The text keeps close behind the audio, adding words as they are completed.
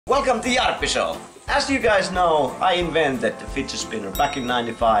Welcome to Jarppi Show. As you guys know, I invented the fidget spinner back in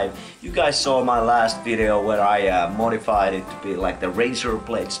 '95. You guys saw my last video where I modified it to be like the razor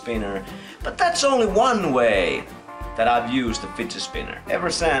blade spinner. But that's only one way that I've used the fidget spinner. Ever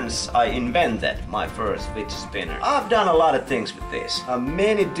since I invented my first fidget spinner, I've done a lot of things with this.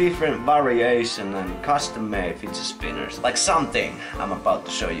 Many different variation and custom-made fidget spinners. Like something I'm about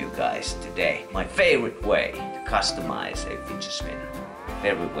to show you guys today. My favorite way to customize a fidget spinner.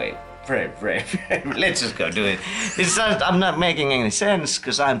 Favorite way. Very. Let's just go do it. I'm not making any sense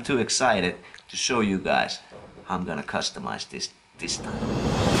because I'm too excited to show you guys how I'm gonna customize this time.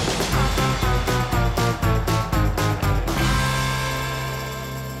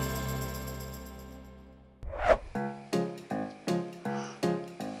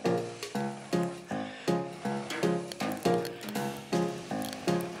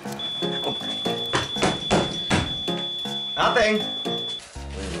 Nothing.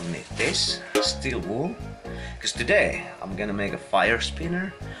 We will need this steel wool, because today I'm gonna make a fire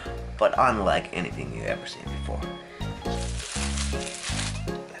spinner, but unlike anything you've ever seen before.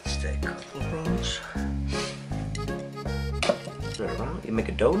 Let's take a couple of rolls. Turn it around. You make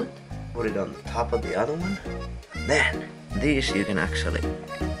a donut. Put it on the top of the other one. Then these you can actually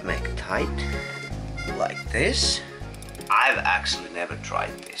make tight like this. I've actually never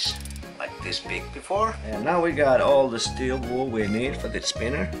tried this like this big before. And now we got all the steel wool we need for the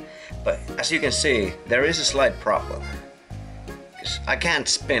spinner. But as you can see, there is a slight problem. Because I can't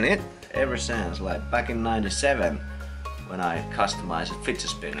spin it ever since like back in '97 when I customized a fidget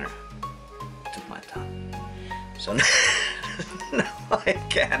spinner. It took my time. So now I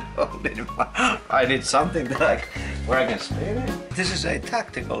can't hold it. I need something that where I can spin it. This is a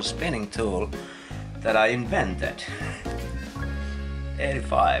tactical spinning tool that I invented.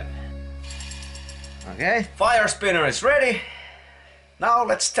 '85. Okay, fire spinner is ready. Now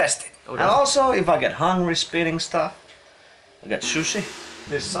let's test it. And also, if I get hungry spinning stuff, I got sushi.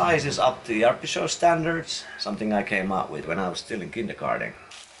 This size is up to Jarppi Show standards, something I came up with when I was still in kindergarten.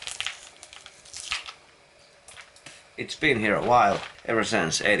 It's been here a while, ever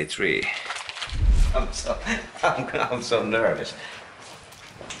since '83. I'm so nervous.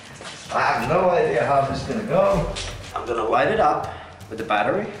 I have no idea how this is gonna go. I'm gonna light it up with the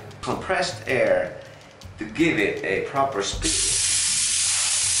battery, compressed air to give it a proper speed.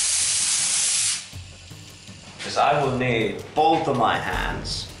 Because I will need both of my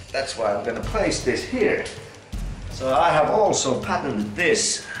hands. That's why I'm gonna place this here. So I have also patented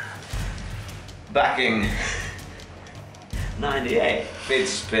this back in '98 fidget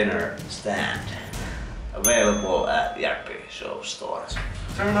spinner stand, available at Jarppi Show stores.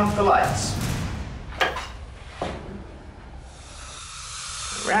 Turn off the lights.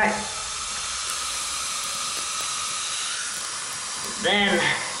 Right. Then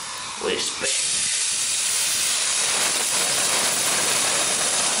we spin.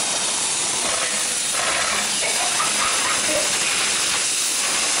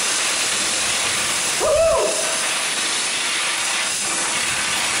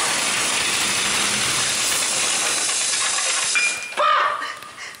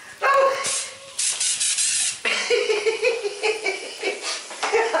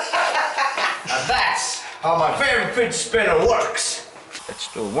 Now that's how my favorite fidget spinner works.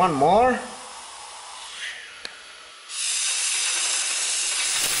 Let's do one more.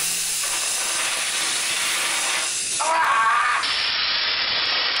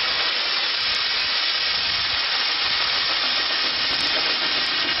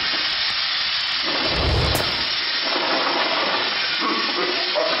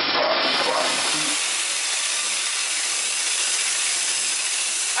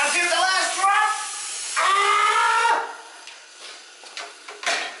 Until the last drop!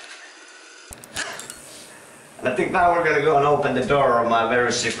 And I think now we're gonna go and open the door of my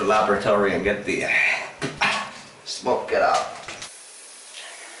very secret laboratory and get the smoke it out.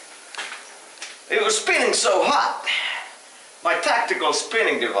 It was spinning so hot, my tactical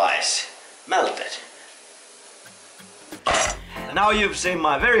spinning device melted. And now you've seen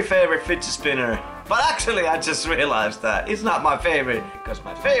my very favorite fidget spinner, but actually I just realized that it's not my favorite, because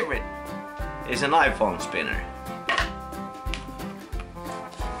my favorite is an iPhone spinner.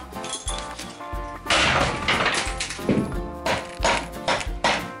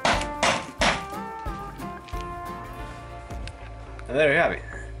 And there you have it.